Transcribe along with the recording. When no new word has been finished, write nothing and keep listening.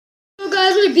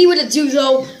guys, with a B with a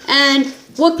Jujo, and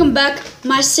welcome back,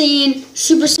 my Saiyan,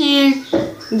 Super Saiyan,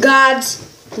 gods,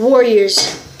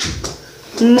 warriors,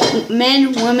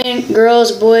 men, women,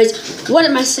 girls, boys, what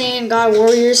am I saying, god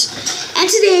warriors? And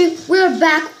today, we're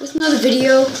back with another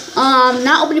video,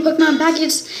 not opening Pokemon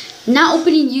packets, not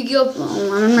opening Yu-Gi-Oh!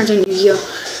 I'm not doing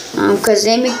Yu-Gi-Oh! Because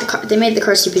they made the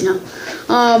card stupid now.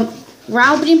 We're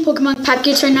not opening Pokemon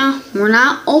packets right now. We're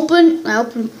not open.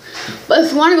 But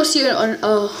if you want to go see an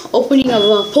opening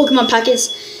of Pokemon packets,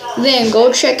 then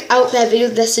go check out that video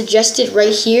that's suggested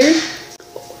right here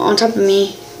on top of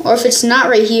me. Or if it's not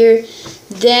right here,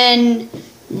 then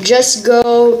just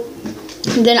go.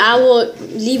 Then I will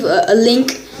leave a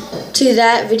link to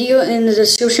that video in the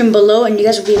description below, and you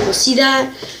guys will be able to see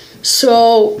that.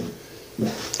 So,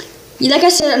 like I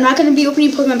said, I'm not going to be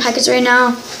opening Pokemon packets right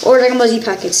now, or Dragon Ball Z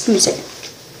packets. Give me a second.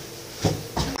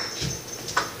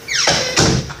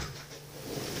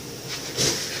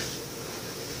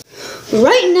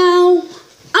 Right now,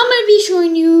 I'm going to be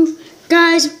showing you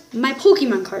guys my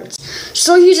Pokemon cards.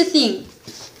 So here's the thing.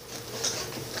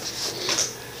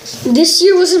 This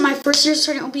year wasn't my first year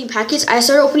starting opening packets. I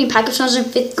started opening packets when I was in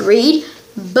 5th grade,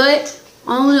 but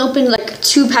I only opened like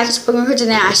 2 packets of Pokemon cards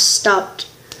and then I stopped.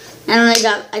 And I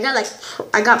got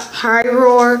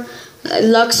Pyroar,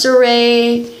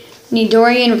 Luxray,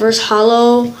 Nidorian Reverse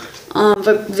Hollow,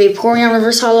 Vaporeon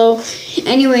Reverse Hollow.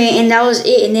 Anyway, and that was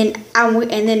it. And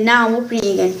then now I'm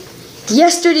opening again.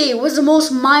 Yesterday was the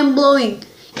most mind-blowing.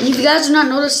 And if you guys do not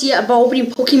notice yet about opening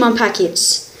Pokemon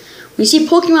packets, when you see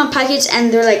Pokemon packets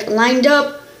and they're like lined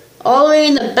up all the way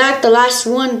in the back, the last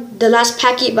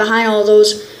packet behind all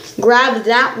those, grab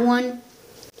that one.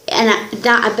 And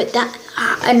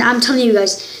and I'm telling you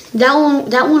guys, that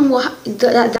one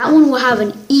will have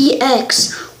an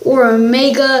EX or a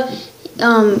Mega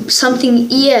something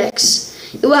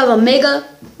EX. It will have a Mega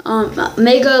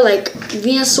like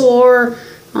Venusaur,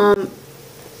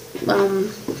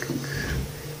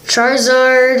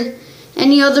 Charizard,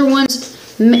 any other ones,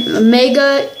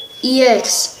 Mega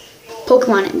EX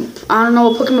Pokemon. I don't know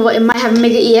what Pokemon, but it might have a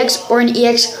Mega EX or an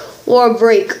EX or a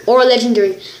Break or a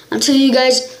Legendary. I'm telling you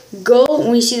guys, go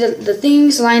when you see the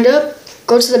things lined up,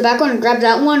 go to the back one and grab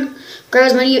that one. Grab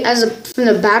as many from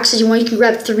the back as you want. You can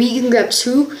grab 3, you can grab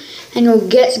 2, and you'll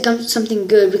get something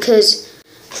good, because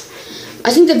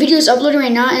I think the video is uploading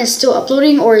right now and it's still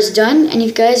uploading or is done. And if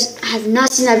you guys have not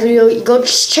seen that video, go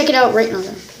just check it out right now.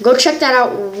 Go check that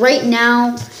out right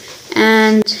now.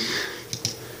 And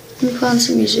let me put on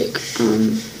some music.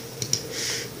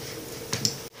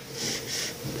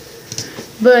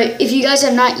 But if you guys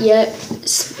have not yet,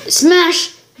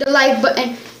 smash the like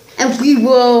button, and we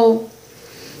will.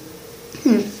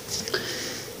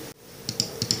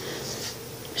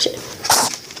 Shit.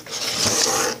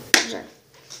 Sorry.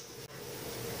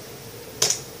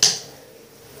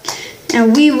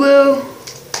 And we will.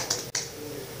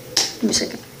 Give me a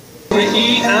second.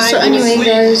 So anyways,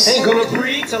 guys,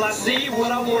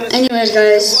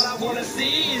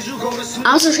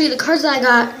 I'll also show you the cards that I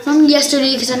got from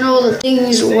yesterday, because I know the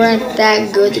things weren't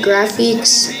that good, the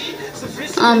graphics.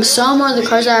 Some are the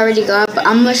cards that I already got, but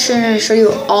I'm not sure to show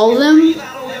you all of them.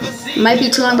 Might be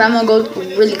too long, but I'm gonna go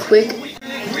really quick.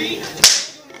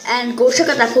 And go check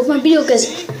out that Pokemon video,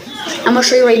 because I'm gonna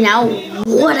show you right now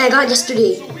what I got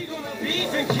yesterday.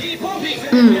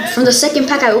 From the second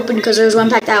pack I opened, because there was one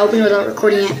pack that I opened without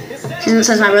recording it, since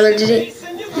my brother did it.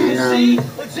 And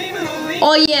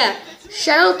oh yeah,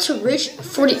 shout out to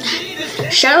Rich49,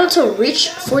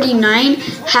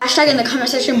 hashtag in the comment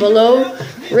section below,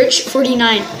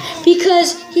 Rich49,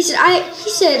 because he said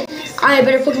I had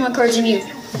better Pokemon cards than you.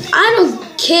 I don't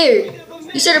care.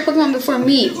 You started Pokemon before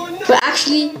me, but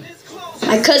actually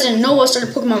my cousin Noah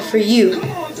started Pokemon for you,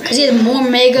 because he had more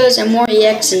Megas and more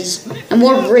EXs and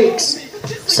more Breaks.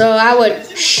 So I would,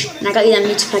 and I got you that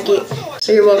Mewtwo packet,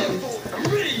 so you're welcome.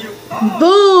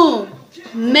 Boom!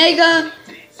 Mega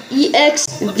EX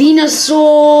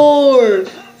Venusaur!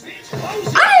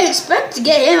 I didn't expect to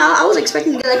get him. I was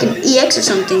expecting to get like an EX or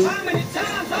something.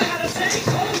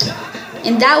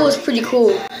 And that was pretty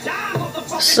cool.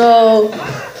 So,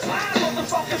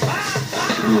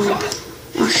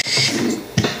 oh shit.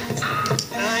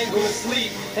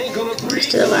 Let's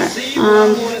do that.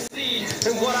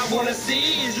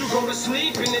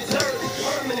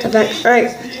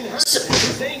 Alright.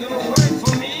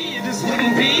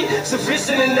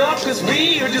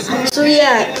 So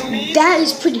yeah, that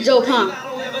is pretty dope, huh?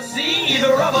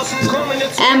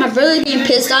 And my brother getting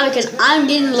pissed off because I'm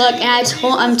getting luck, and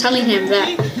I'm telling him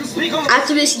that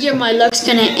after this year my luck's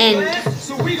gonna end.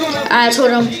 I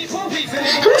told him,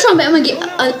 how much I'm gonna get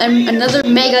another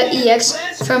Mega EX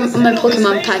from my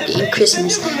Pokemon pack in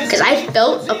Christmas because I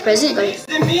felt a present. Like,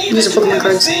 these are Pokemon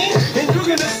cards.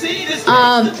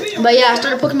 But yeah, I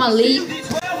started Pokemon Elite.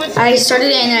 I started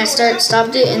it and then I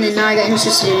stopped it, and then now I got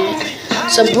interested in it.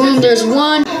 So boom, there's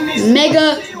one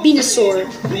Mega Venusaur.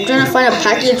 I'm trying to find a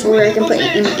package where I can put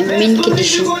it in mint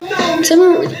condition. Tell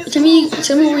me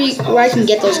where I can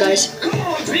get those guys.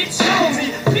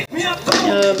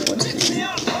 What's his name?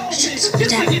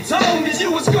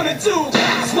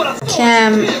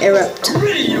 Cam Erupt.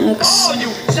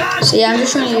 So yeah, I'm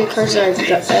just showing you the cards that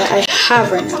I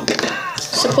have right now.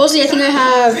 Supposedly, I think I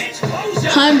have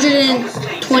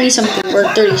 120 something or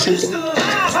 30 something.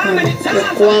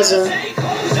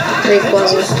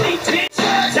 Rayquaza.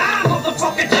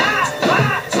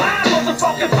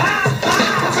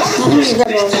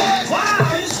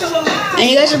 And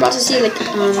you guys are about to see, like,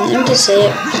 let me just say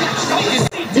it.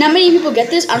 Not many people get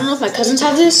this. I don't know if my cousins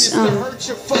have this.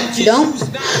 If you don't,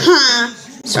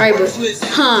 sorry, but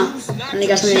I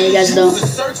got something that you guys don't.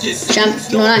 Champ,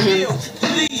 no, not him.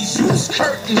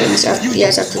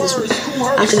 Yes, after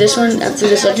this one, after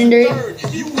this legendary.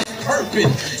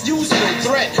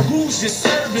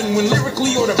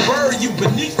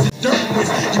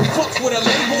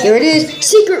 Here it is,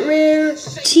 secret rare,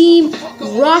 Team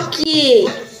Rocket.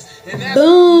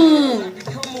 Boom.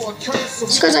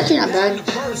 This card's actually not bad.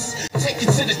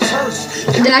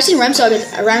 And then I seen Ramstar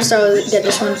get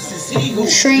this one.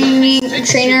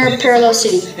 Trainer Parallel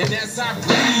City.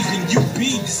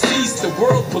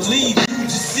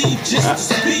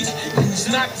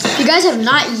 If you guys have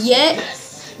not yet,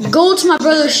 go to my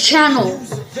brother's channel,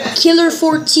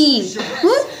 Killer14.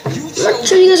 What? I'm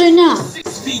showing you guys right now.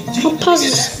 I'll pause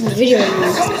this video right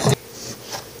now.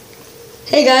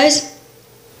 Hey guys.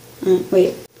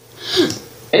 Wait.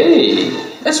 Hey,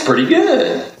 that's pretty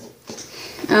good.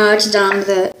 It's down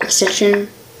the extension.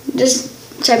 Just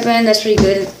type in that's pretty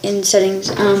good in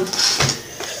settings.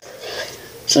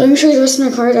 So let me show you the rest of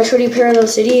my cards. I showed you Parallel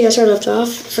City. That's where I left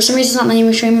off. For some reason, it's not letting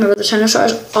me show you my brother's channel, so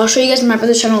I'll show you guys my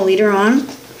brother's channel later on.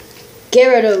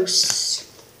 Gyarados.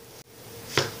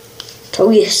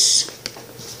 Togeous.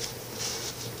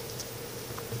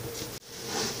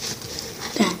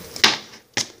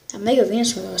 That Mega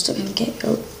Venusaur though I still can't get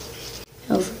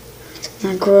over.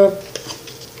 I grew up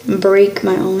break,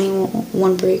 my only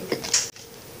one break.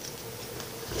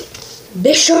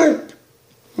 Bisharp!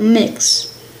 A mix.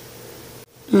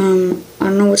 I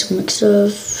don't know what's a mix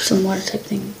of, some water type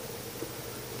thing.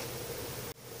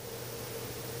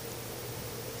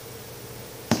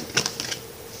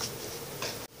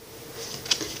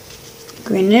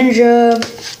 Green Ninja.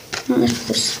 Oh, let's put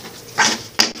this.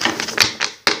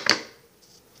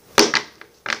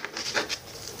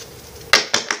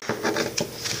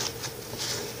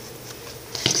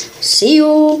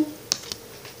 Seal.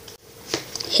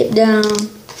 Hit down.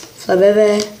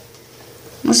 Flabebe.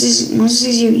 Most of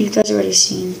these you guys already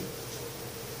seen.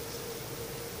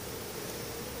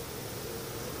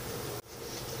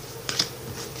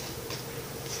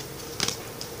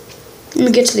 Let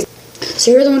me get to the.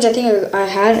 So here are the ones I think I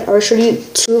had. I already showed you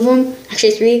 2 of them,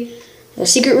 actually 3. The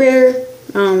secret rare,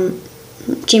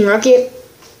 Team Rocket.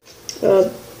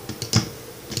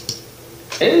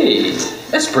 Hey,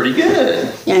 that's pretty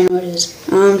good. Yeah, I know it is.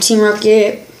 Team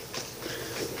Rocket,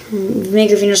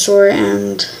 Mega Venusaur,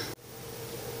 and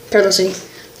Parallel City.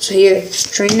 So here,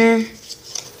 Trainer,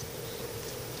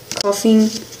 Coughing,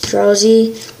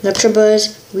 Drowsy,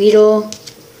 Electabuzz, Weedle,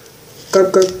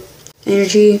 Gurp,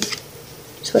 Energy,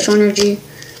 Special Energy,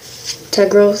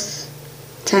 Tangrowth,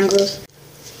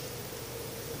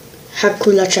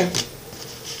 Hakulacha,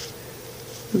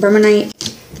 Bermanite,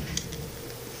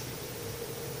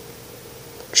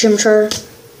 Chimchar,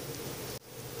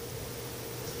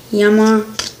 Yama,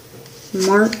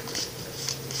 Mark,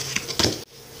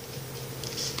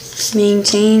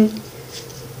 Maintain,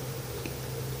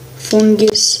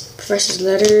 Fungus, Professor's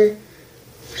Letter,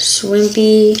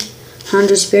 Swimpy,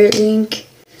 Hondo Spirit Link,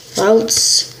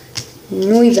 Routes,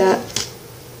 Noivat,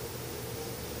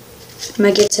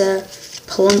 Megata,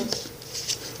 Plump,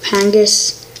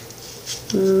 Pangus,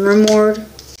 Remord,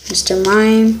 Mr.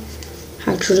 Mime,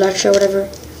 Hakulacha, whatever,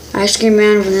 Ice Cream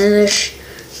Man, Vanillish,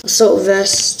 Assault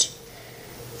Vest,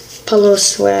 Palo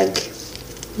Swag,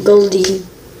 Goldie,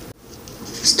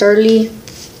 Starly,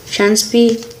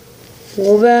 Chansey,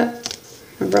 Wobbat,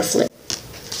 and Rufflet.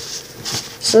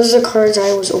 So those are the cards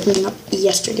I was opening up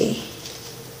yesterday.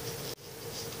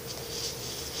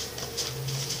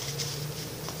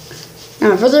 Now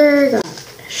my brother got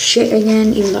shit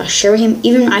again, even though I shared him,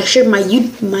 even I shared my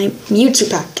Mewtwo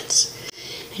packets,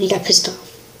 and he got pissed off.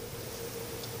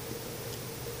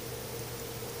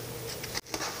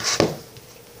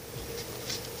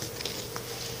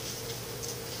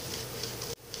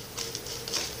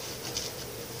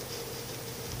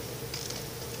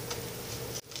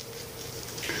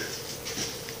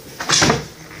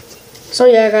 So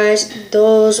yeah, guys,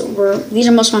 these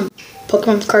are most of my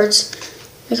Pokemon cards.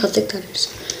 Look how thick that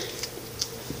is.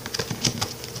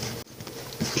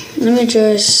 Let me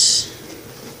just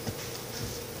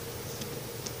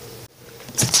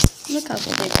look how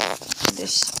big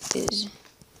this is.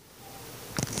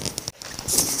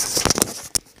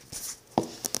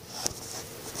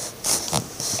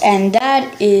 And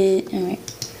that is, alright.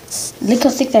 Look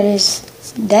how thick that is.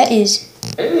 That is.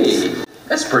 Hey,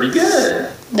 that's pretty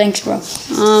good. Thanks, bro.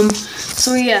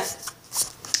 So yeah.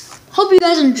 Hope you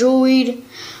guys enjoyed.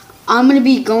 I'm gonna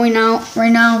be going out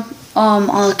right now.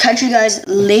 I'll catch you guys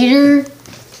later.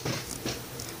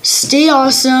 Stay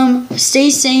awesome, stay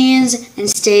Saiyans, and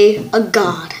stay a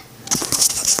god.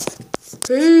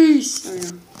 Peace.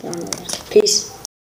 Oh, no. Peace.